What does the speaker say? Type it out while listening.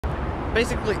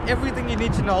basically everything you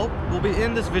need to know will be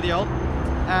in this video,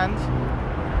 and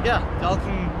yeah,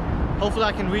 hopefully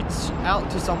I can reach out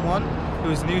to someone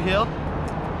who's new here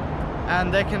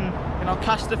and they can, you know,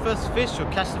 catch the first fish or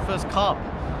catch the first carp,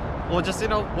 or just, you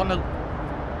know, want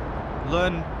to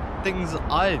learn things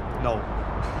I know.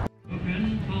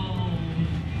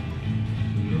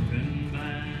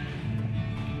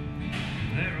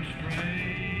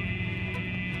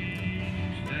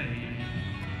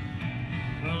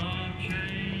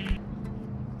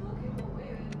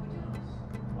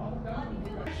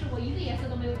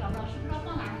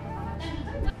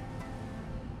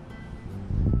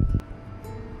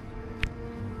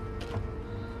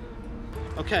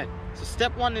 Okay, so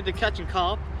step one into catching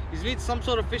carp is you need some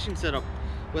sort of fishing setup,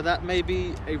 where that may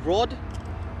be a rod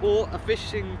or a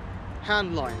fishing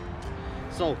hand line.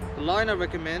 So the line I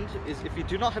recommend is, if you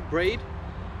do not have braid,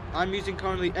 I'm using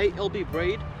currently 8 lb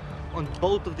braid on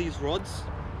both of these rods,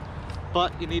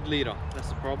 but you need leader, that's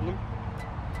the problem.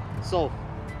 So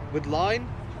with line,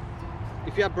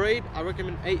 if you have braid, I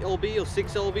recommend 8 lb or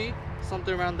 6 lb,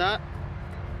 something around that.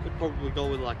 Could probably go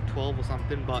with like 12 or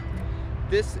something, but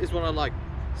this is what I like: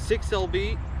 6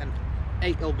 lb and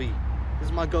 8 lb. This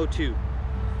is my go-to.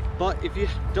 But if you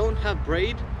don't have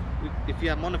braid, if you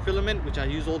have monofilament, which I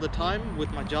use all the time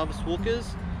with my Jarvis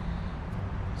walkers,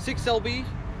 6 lb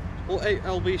or 8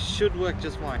 lb should work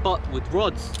just fine. But with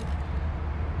rods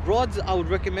I would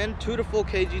recommend 2 to 4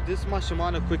 kg. This is my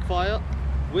Shimano Quickfire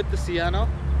with the Sienna.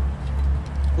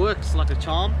 Works like a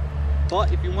charm.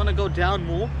 But if you want to go down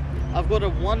more, I've got a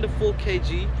 1 to 4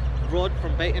 kg rod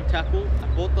from Bait and Tackle. I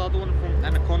bought the other one from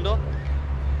Anaconda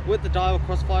with the Dial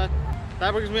Crossfire.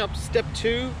 That brings me up to step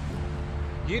 2.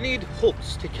 You need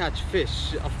hooks to catch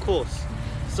fish, of course.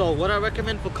 So what I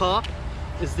recommend for carp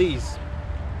is these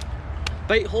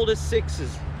bait holder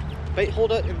 6s. Bait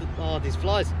holder in the, these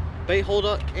flies. Bait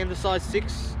holder in the size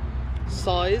 6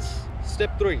 size.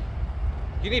 Step 3.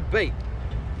 You need bait.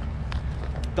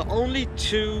 The only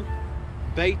 2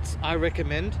 baits I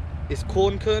recommend is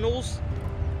corn kernels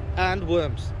and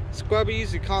worms.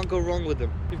 Scrubbies, you can't go wrong with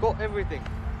them. You've got everything.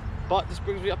 But this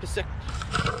brings me up to step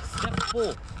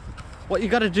 4. What you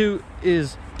gotta do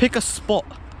is pick a spot.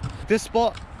 This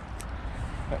spot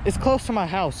is close to my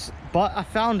house, but I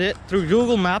found it through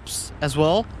Google Maps as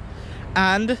well,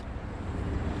 and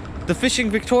the Fishing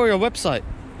Victoria website.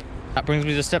 That brings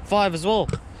me to step 5 as well.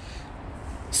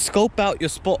 Scope out your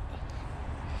spot.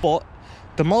 But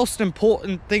the most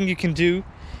important thing you can do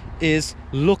is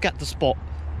look at the spot.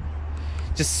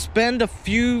 Just spend a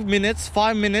few minutes,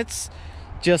 5 minutes,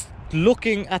 just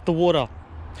looking at the water.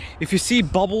 If you see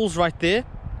bubbles right there,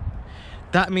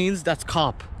 that means that's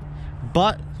carp.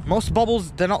 But most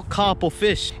bubbles, they're not carp or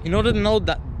fish. In order to know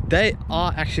that they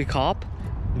are actually carp,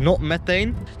 not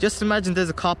methane, just imagine there's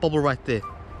a carp bubble right there.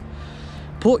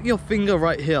 Put your finger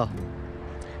right here.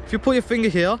 If you put your finger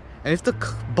here, and if the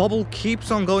bubble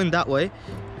keeps on going that way,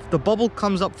 if the bubble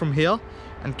comes up from here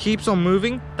and keeps on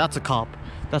moving, that's a carp.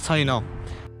 That's how you know.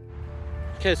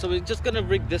 Okay, so we're just gonna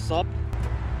rig this up.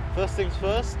 First things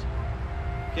first,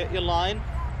 get your line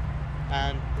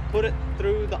and put it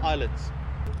through the eyelets.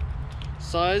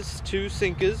 Size 2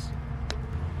 sinkers.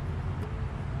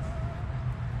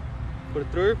 Put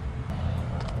it through.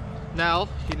 Now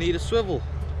you need a swivel.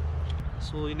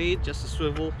 That's all you need, just a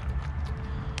swivel.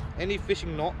 Any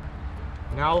fishing knot.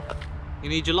 Now you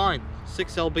need your line.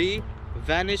 6 lb,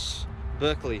 Vanish,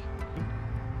 Berkeley.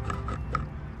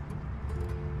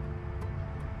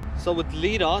 So with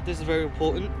leader, this is very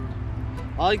important.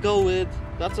 I go with,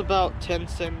 that's about 10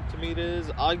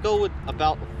 centimeters. I go with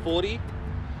about 40.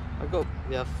 I go,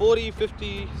 yeah, 40,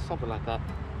 50, something like that.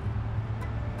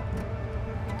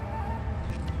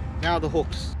 Now the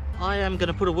hooks. I am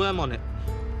gonna put a worm on it.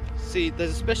 See,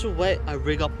 there's a special way I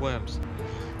rig up worms.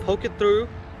 Poke it through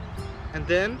and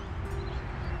then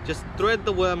just thread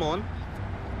the worm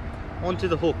onto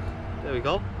the hook. There we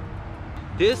go.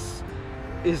 This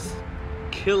is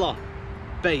killer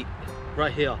bait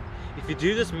right here. If you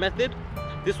do this method,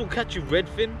 this will catch you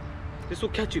redfin, this will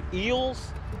catch you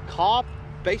eels, carp,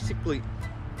 basically,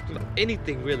 you know,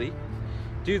 anything really.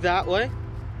 Do that way.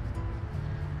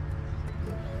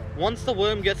 Once the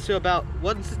worm gets to about,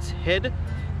 once its head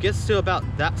gets to about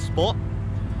that spot,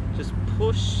 just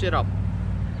push it up,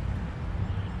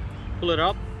 pull it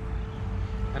up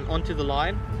and onto the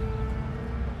line.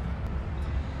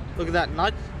 Look at that,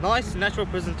 nice natural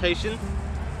presentation.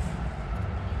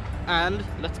 And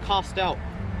let's cast out.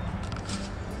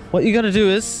 What you gotta do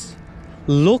is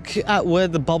look at where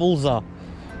the bubbles are.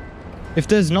 If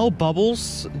there's no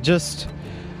bubbles, just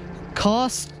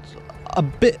cast a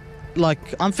bit like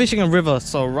I'm fishing a river,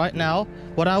 so right now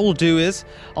what I will do is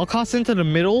I'll cast into the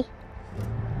middle,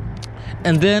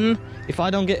 and then if I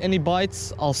don't get any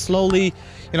bites, I'll slowly,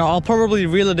 you know, I'll probably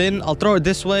reel it in. I'll throw it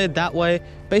this way, that way,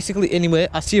 basically anywhere.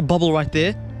 I see a bubble right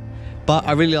there, but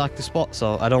I really like the spot,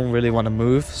 so I don't really want to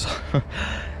move. So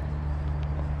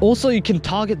also, you can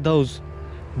target those.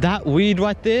 That weed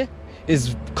right there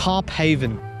is carp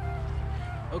haven.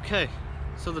 Okay,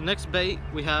 so the next bait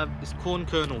we have is corn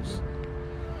kernels.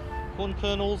 Corn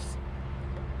kernels,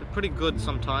 they're pretty good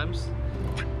sometimes.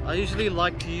 I usually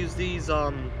like to use these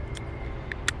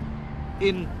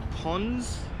in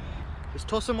ponds. Just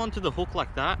toss them onto the hook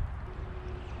like that.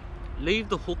 Leave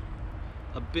the hook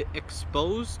a bit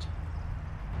exposed.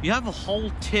 You have a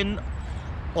whole tin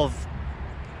of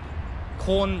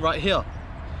corn right here.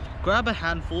 Grab a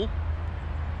handful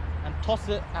and toss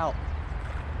it out.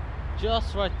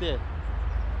 Just right there.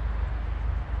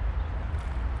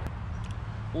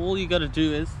 All you gotta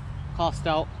do is cast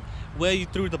out where you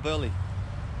threw the burley.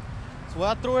 So where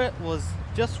I threw it was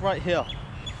just right here.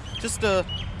 Just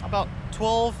about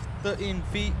 12, 13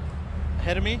 feet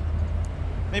ahead of me.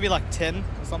 Maybe like 10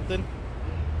 or something.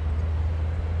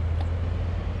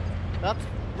 That's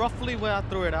roughly where I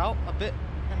threw it out. A bit,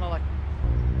 you know, like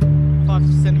 5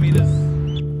 centimeters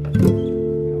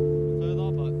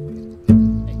further, but hey,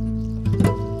 that's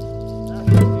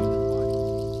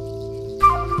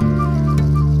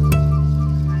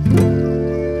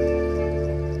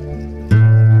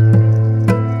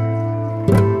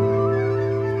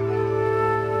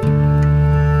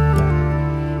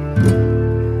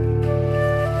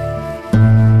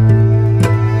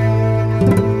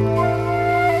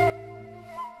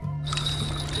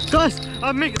guys,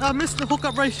 I missed the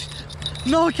hookup race.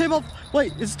 No, it came up.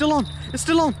 Wait, it's still on. It's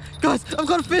still on. Guys, I've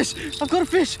got a fish. I've got a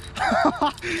fish.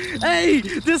 Hey,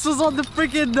 this was on the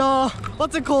freaking,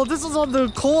 what's it called? This was on the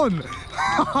corn.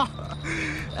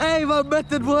 Hey, my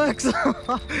method works.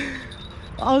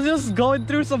 I was just going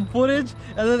through some footage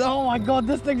and then, oh my God,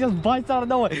 this thing just bites out of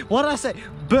nowhere. What did I say?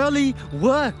 Burley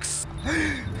works.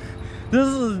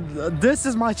 This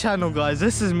is my channel, guys.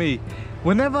 This is me.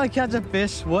 Whenever I catch a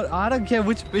fish, I don't care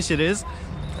which fish it is,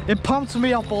 it pumps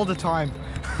me up all the time.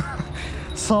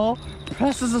 So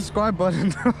press the subscribe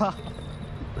button.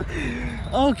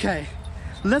 Okay,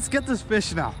 let's get this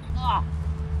fish now. I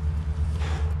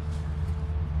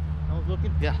was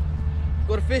looking. Yeah, we've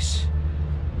got a fish.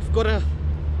 We've got a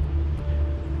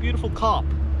beautiful carp.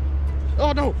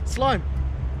 Oh no, slime.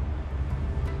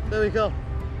 There we go.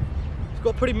 It's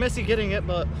got pretty messy getting it,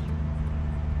 but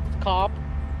it's carp.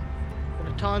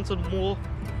 Gonna tie in some more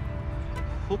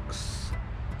hooks.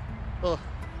 Oh,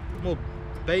 more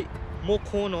bait, more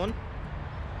corn on,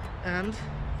 and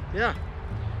yeah,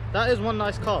 that is one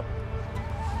nice carp.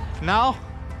 Now,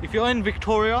 if you're in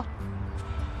Victoria,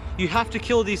 you have to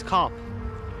kill these carp.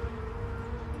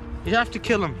 You have to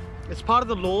kill them. It's part of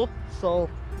the law. So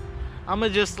I'ma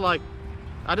just like,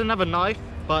 I don't have a knife,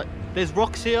 but there's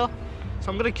rocks here,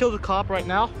 so I'm gonna kill the carp right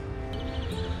now.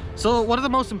 So one of the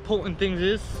most important things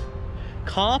is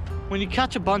carp. When you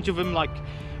catch a bunch of them, like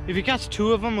if you catch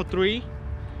 2 of them or 3,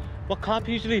 what carp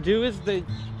usually do is they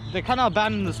kind of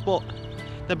abandon the spot.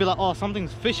 They'll be like, oh,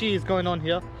 something's fishy is going on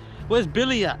here. Where's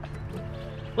Billy at?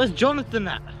 Where's Jonathan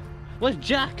at? Where's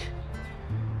Jack?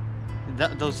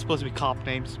 Those are supposed to be carp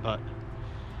names, but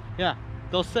yeah,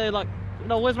 they'll say like, you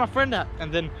know, where's my friend at?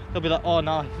 And then they'll be like, oh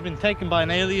no, he's been taken by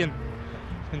an alien.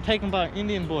 He's been taken by an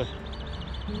Indian boy.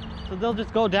 So they'll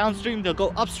just go downstream, they'll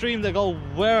go upstream, they'll go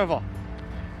wherever.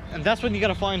 And that's when you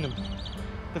gotta find them.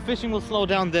 The fishing will slow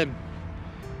down then.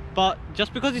 But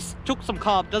just because he took some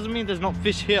carp doesn't mean there's not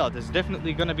fish here. There's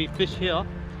definitely gonna be fish here,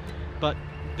 but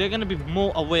they're gonna be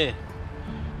more aware.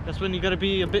 That's when you gotta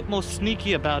be a bit more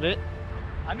sneaky about it.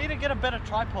 I need to get a better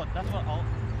tripod. That's what I'll...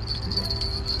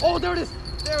 Oh, there it is!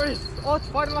 There it is! Oh, it's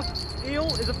fighting like an eel.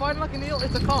 Is it fighting like an eel?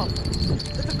 It's a carp.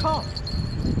 It's a carp.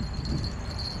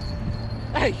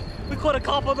 Hey, we caught a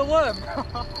carp on the worm.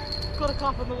 Caught a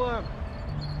carp on the worm.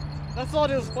 That's all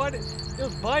it was fighting. It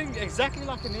was biting exactly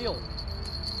like an eel.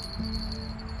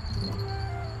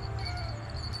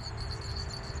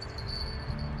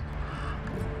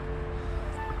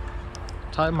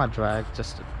 Tighten my drag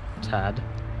just a tad.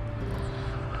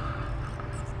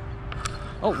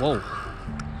 Oh, whoa.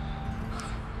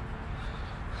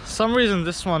 For some reason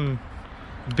this one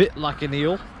bit like an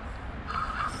eel.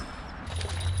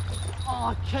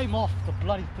 Oh, it came off the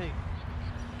bloody thing.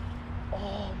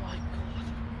 Oh my God.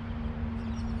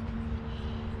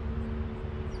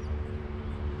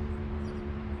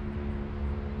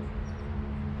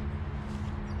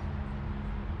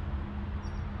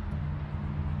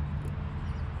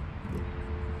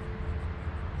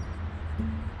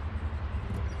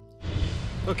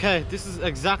 Okay, this is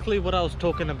exactly what I was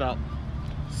talking about.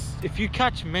 If you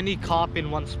catch many carp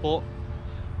in one spot,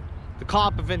 the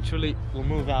carp eventually will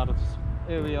move out of this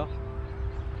area.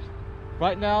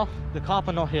 Right now, the carp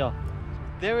are not here.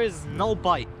 There is no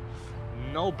bite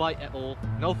at all,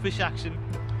 no fish action.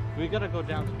 We gotta go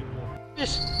downstream more.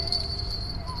 Fish!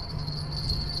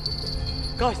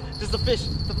 Guys, there's the fish,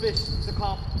 the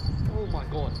carp. Oh my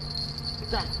god,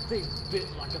 that thing bit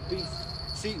like a beast.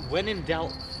 See, when in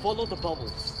doubt, follow the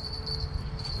bubbles.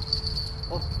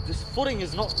 Oh, this footing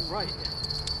is not right.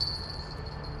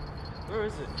 Where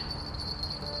is it?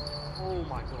 Oh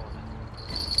my god.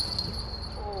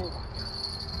 Oh my god.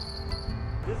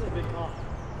 This is a big carp.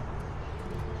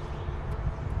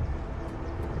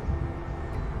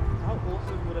 How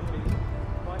awesome would it be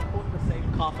if I caught the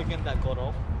same carp again that got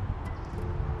off?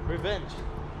 Revenge.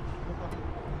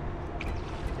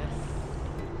 Yes.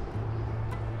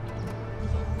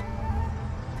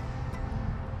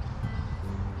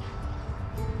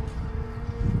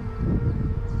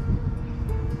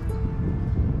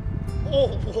 Oh,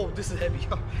 whoa, this is heavy.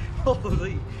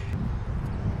 Holy.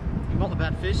 Not a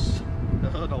bad fish.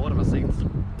 Oh no, what am I saying? It's a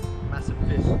massive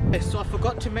fish. Okay, so I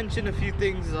forgot to mention a few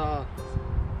things,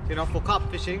 you know, for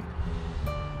carp fishing.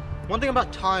 One thing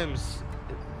about times,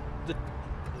 the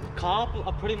carp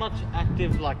are pretty much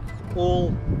active like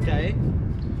all day.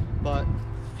 But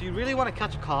if you really want to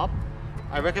catch a carp,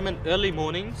 I recommend early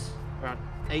mornings, around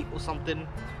 8 or something,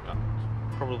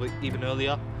 probably even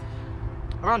earlier.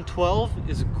 Around 12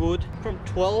 is good. From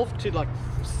 12 to like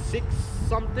 6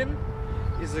 something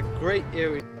is a great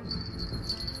area.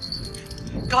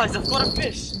 Guys, I've got a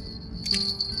fish.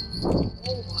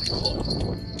 Oh my god.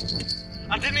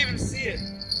 I didn't even see it.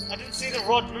 I didn't see the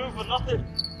rod move or nothing.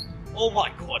 Oh my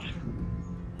god.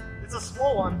 It's a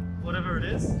small one, whatever it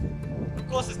is. Of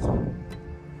course it's...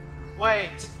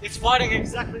 Wait, it's fighting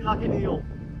exactly like an eel.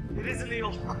 It is an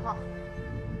eel.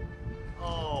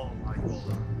 Oh my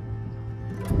god.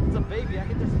 It's a baby, I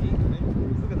can just eat it.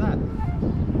 Look at that.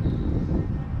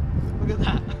 Look at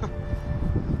that.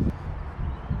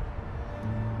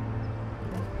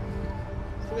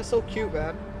 It's so cute,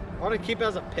 man. I want to keep it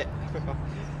as a pet.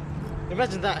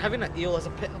 Imagine that, having an eel as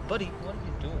a pet. Buddy, what are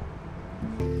you doing?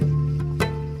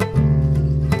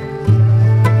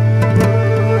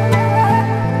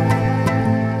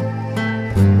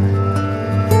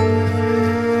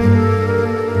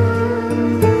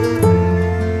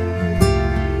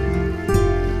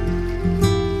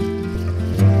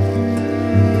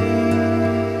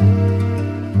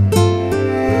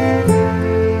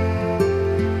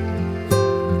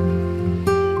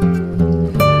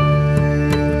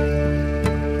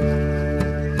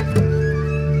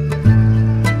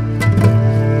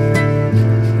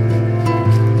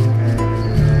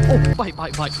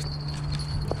 Bite.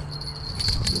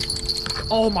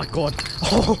 Oh my god.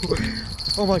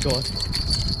 Oh my god.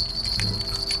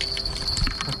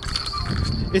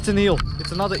 It's an eel.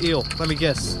 It's another eel. Let me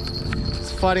guess.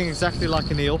 It's fighting exactly like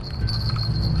an eel.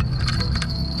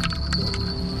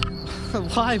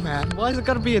 Why, man? Why is it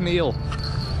gotta be an eel?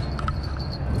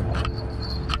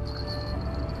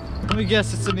 Let me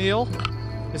guess, it's an eel.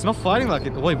 It's not fighting like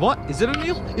it. Wait, what? Is it an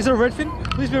eel? Is it a redfin?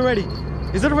 Please be ready.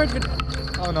 Is it a redfin?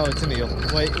 Oh no, it's an eel.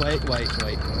 Wait.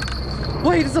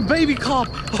 Wait, it's a baby carp.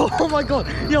 Oh my god.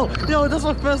 Yo, that's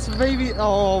my first baby.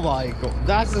 Oh my god.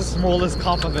 That's the smallest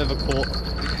carp I've ever caught.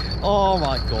 Oh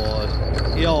my god.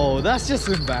 Yo, that's just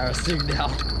embarrassing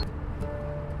now.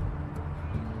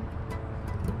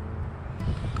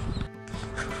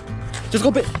 Just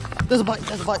go bit. There's a bite.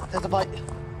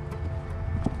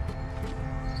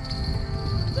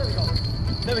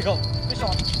 There we go. Fish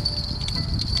on.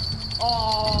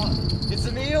 Oh, it's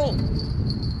an eel.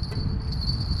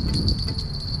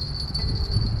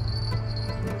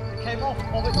 It came off.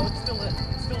 Oh wait, no, it's still there.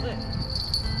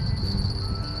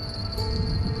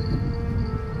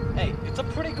 Hey, it's a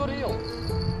pretty good eel.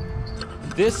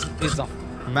 This is a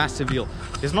massive eel.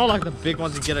 It's not like the big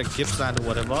ones you get at Gippsland or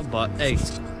whatever, but hey,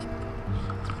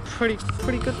 pretty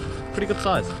good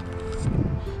size.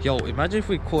 Yo, imagine if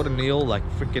we caught an eel like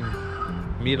freaking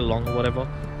meter long or whatever.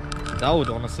 That would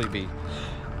honestly be...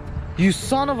 You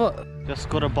son of a... Just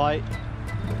got a bite.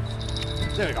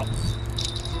 There we go.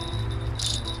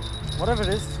 Whatever it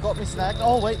is, it's got me snagged.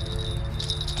 Oh wait,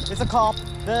 it's a carp.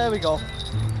 There we go.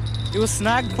 It was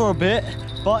snagged for a bit,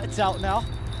 but it's out now.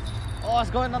 Oh,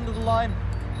 it's going under the line.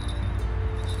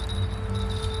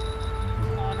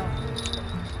 Oh no.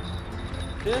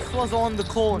 This was on the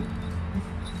cone.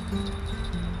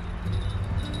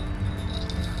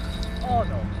 Oh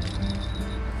no.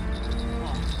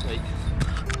 Wait.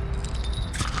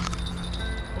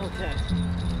 Okay.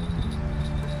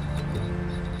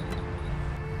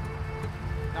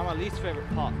 my least favorite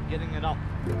part, getting it up.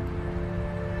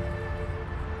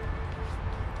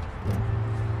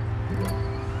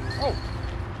 Oh!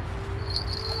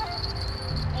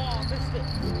 Oh, I missed it.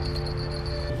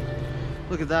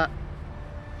 Look at that.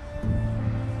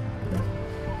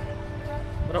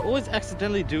 What I always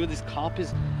accidentally do with this carp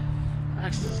is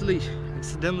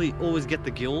accidentally always get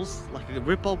the gills. Like I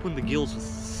rip open the gills for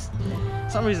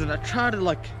some reason. I try to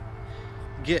like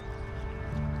get,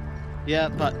 yeah,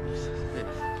 but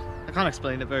I can't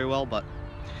explain it very well, but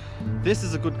this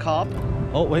is a good carp.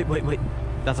 Oh, wait.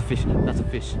 That's a fish. That's a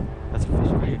fish. That's a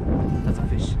fish right here. That's a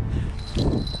fish.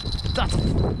 That's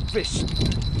a fish.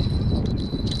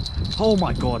 Oh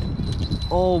my god.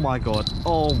 Oh my god.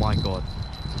 Oh my god.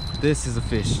 This is a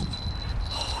fish.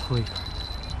 Holy crap.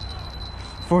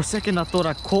 For a second I thought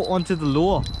I caught onto the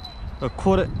lure. I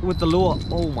caught it with the lure.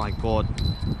 Oh my god.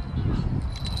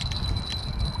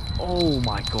 Oh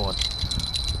my god.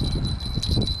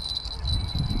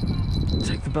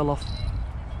 Take the bell off.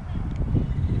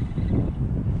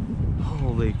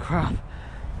 Holy crap.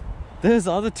 There's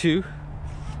the other two.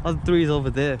 Other three is over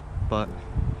there, but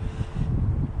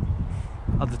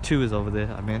other two is over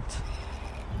there, I meant.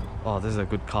 Oh, this is a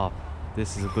good carp.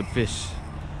 This is a good fish.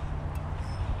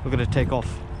 We're gonna take off.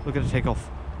 We're gonna take off.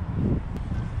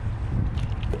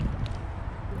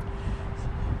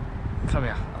 Come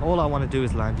here. All I want to do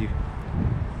is land you.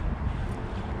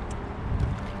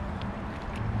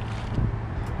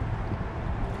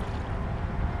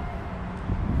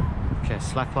 Okay,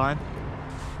 slack line.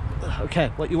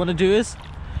 Okay, what you want to do is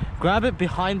grab it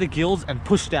behind the gills and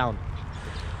push down.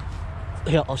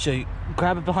 Here, I'll show you.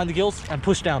 Grab it behind the gills and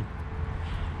push down.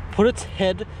 Put its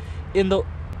head in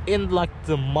like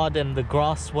the mud and the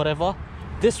grass, whatever.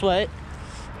 This way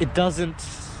it doesn't,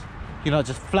 you know,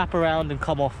 just flap around and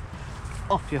come off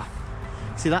you.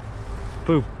 See that?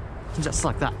 Boom. Just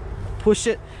like that. Push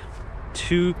it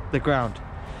to the ground.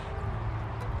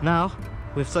 Now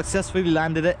we've successfully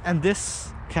landed it, and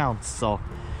this counts. So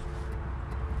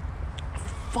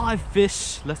 5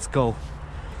 fish. Let's go.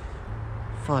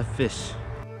 5 fish.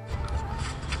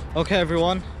 Okay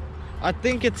everyone, I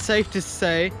think it's safe to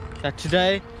say that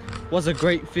today was a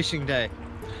great fishing day.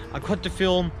 I got to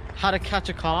film how to catch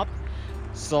a carp,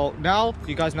 so now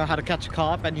you guys know how to catch a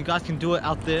carp and you guys can do it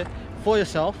out there for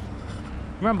yourself.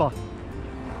 Remember,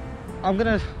 I'm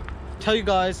gonna tell you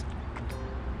guys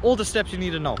all the steps you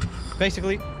need to know.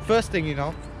 Basically, first thing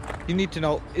you need to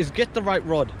know is get the right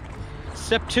rod.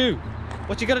 Step 2,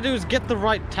 what you gotta do is get the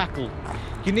right tackle.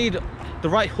 You need the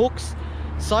right hooks.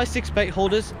 Size 6 bait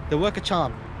holders, they work a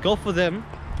charm. Go for them.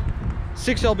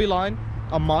 6 LB line,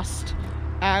 a must.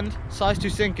 And size 2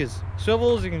 sinkers.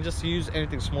 Swivels, you can just use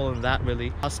anything smaller than that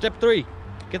really. Step 3,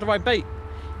 get the right bait.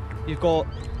 You've got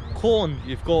corn,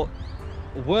 you've got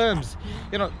worms.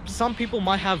 You know, some people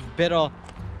might have better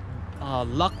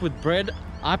luck with bread.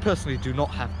 I personally do not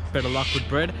have better luck with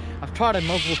bread. I've tried it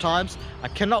multiple times. I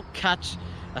cannot catch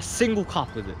a single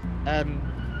carp with it. And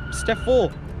step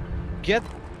 4,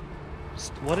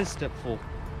 what is step 4?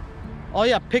 Oh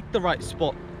yeah, pick the right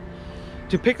spot.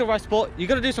 To pick the right spot, you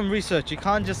gotta do some research. You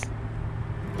can't just,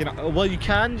 you know, well, you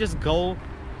can just go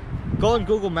on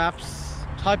Google Maps,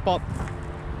 type up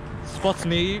spots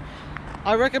near you.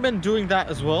 I recommend doing that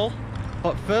as well.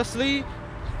 But firstly,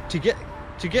 to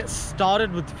get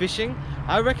started with fishing,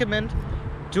 I recommend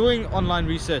doing online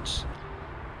research.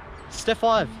 Step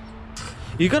 5,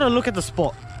 you gotta look at the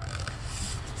spot.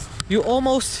 You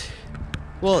almost,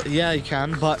 well, yeah, you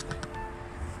can, but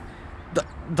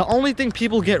the only thing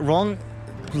people get wrong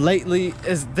lately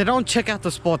is they don't check out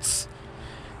the spots.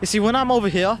 You see, when I'm over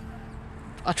here,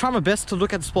 I try my best to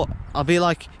look at the spot. I'll be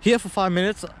like here for 5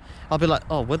 minutes. I'll be like,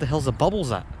 oh, where the hell's the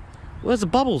bubbles at? Where's the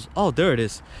bubbles? Oh, there it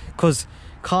is. Because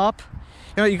carp,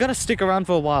 you know, you gotta stick around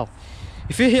for a while.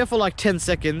 If you're here for like 10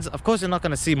 seconds, of course you're not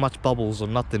gonna see much bubbles or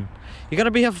nothing. You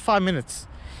gotta be here for 5 minutes.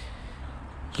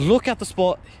 Look at the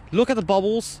spot, look at the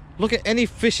bubbles, look at any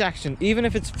fish action, even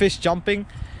if it's fish jumping.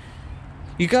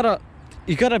 You gotta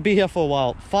be here for a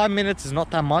while. 5 minutes is not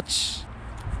that much.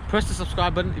 Press the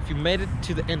subscribe button if you made it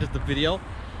to the end of the video,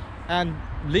 and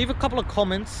leave a couple of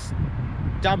comments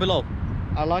down below.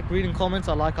 I like reading comments,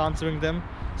 I like answering them,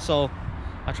 so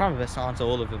I try my best to answer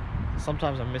all of them.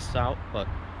 Sometimes I miss out, but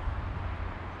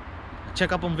I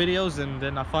check up on videos and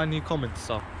then I find new comments.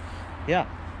 So yeah,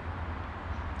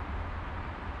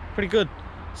 pretty good.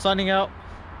 Signing out.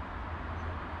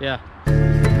 Yeah.